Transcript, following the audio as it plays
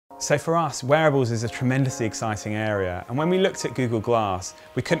So for us, wearables is a tremendously exciting area, and when we looked at Google Glass,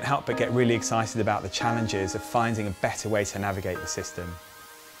 we couldn't help but get really excited about the challenges of finding a better way to navigate the system.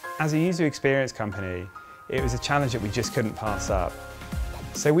 As a user experience company, it was a challenge that we just couldn't pass up.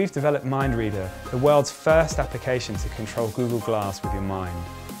 So we've developed MINDRDR, the world's first application to control Google Glass with your mind.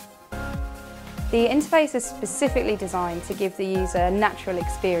 The interface is specifically designed to give the user a natural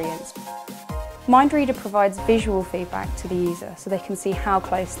experience. MINDRDR provides visual feedback to the user so they can see how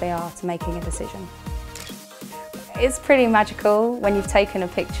close they are to making a decision. It's pretty magical when you've taken a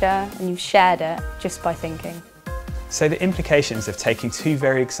picture and you've shared it just by thinking. So the implications of taking two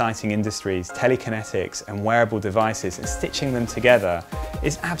very exciting industries, telekinetics and wearable devices, and stitching them together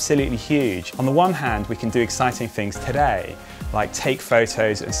is absolutely huge. On the one hand, we can do exciting things today, like take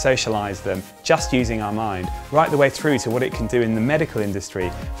photos and socialise them just using our mind, right the way through to what it can do in the medical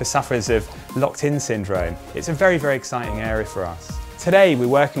industry for sufferers of locked-in syndrome. It's a very, very exciting area for us. Today, we're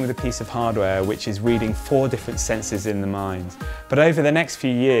working with a piece of hardware which is reading 4 different sensors in the mind. But over the next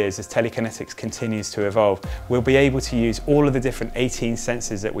few years, as telekinetics continues to evolve, we'll be able to use all of the different 18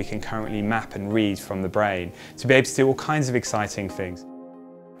 sensors that we can currently map and read from the brain to be able to do all kinds of exciting things.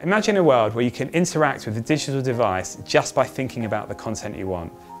 Imagine a world where you can interact with a digital device just by thinking about the content you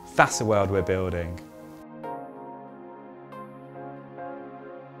want. That's the world we're building.